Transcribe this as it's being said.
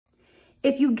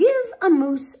If You Give a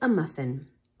Moose a Muffin,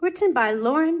 written by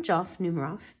Joffe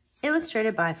Numeroff,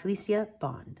 illustrated by Felicia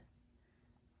Bond.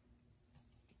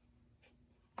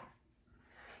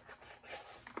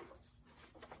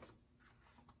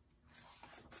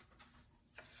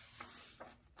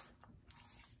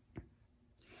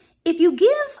 If you give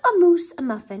a moose a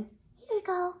muffin, here you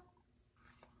go.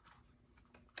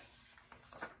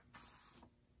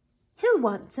 He'll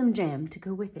want some jam to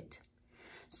go with it.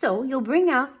 So you'll bring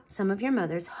out some of your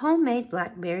mother's homemade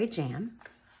blackberry jam.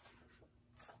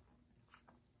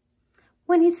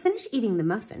 When he's finished eating the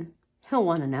muffin, he'll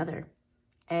want another,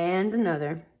 and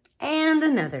another, and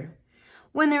another.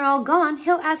 When they're all gone,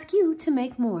 he'll ask you to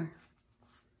make more.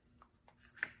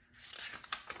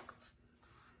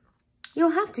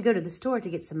 You'll have to go to the store to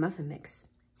get some muffin mix.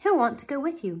 He'll want to go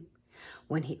with you.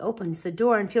 When he opens the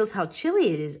door and feels how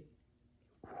chilly it is,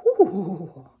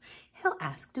 ooh, he'll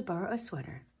ask to borrow a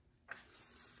sweater.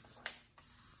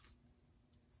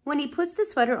 When he puts the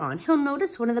sweater on, he'll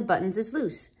notice one of the buttons is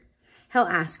loose. He'll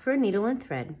ask for a needle and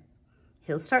thread.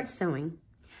 He'll start sewing.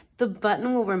 The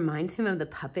button will remind him of the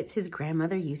puppets his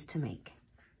grandmother used to make.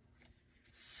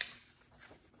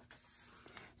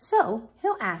 So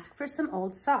he'll ask for some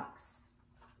old socks.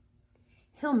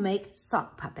 He'll make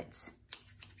sock puppets.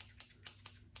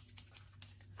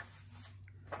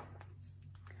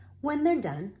 When they're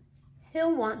done,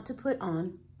 he'll want to put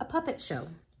on a puppet show.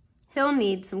 He'll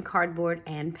need some cardboard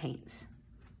and paints.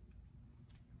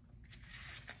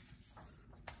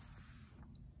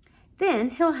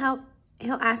 Then he'll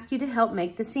ask you to help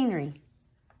make the scenery.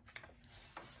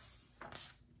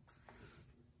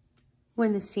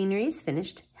 When the scenery is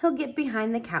finished, he'll get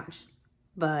behind the couch,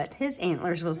 but his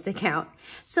antlers will stick out,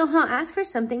 so he'll ask for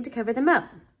something to cover them up.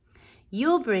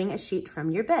 You'll bring a sheet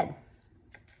from your bed.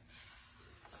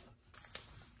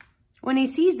 When he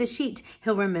sees the sheet,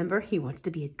 he'll remember he wants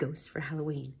to be a ghost for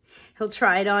Halloween. He'll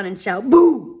try it on and shout,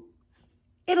 "Boo!"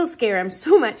 It'll scare him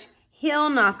so much,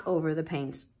 he'll knock over the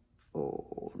paints.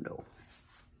 Oh, no.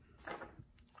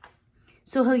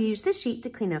 So he'll use the sheet to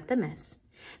clean up the mess.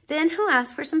 Then he'll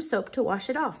ask for some soap to wash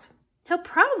it off. He'll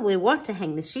probably want to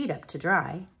hang the sheet up to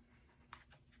dry.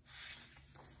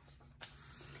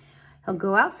 He'll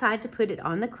go outside to put it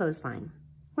on the clothesline.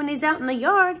 When he's out in the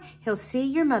yard, he'll see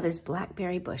your mother's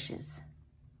blackberry bushes.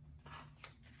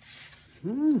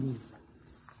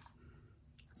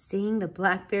 Seeing the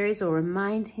blackberries will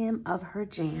remind him of her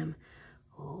jam.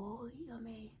 Oh,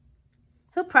 yummy.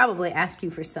 He'll probably ask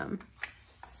you for some.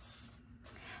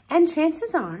 And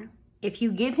chances are, if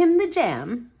you give him the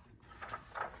jam,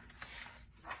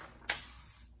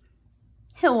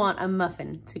 he'll want a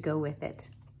muffin to go with it.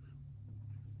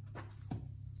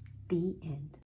 The end.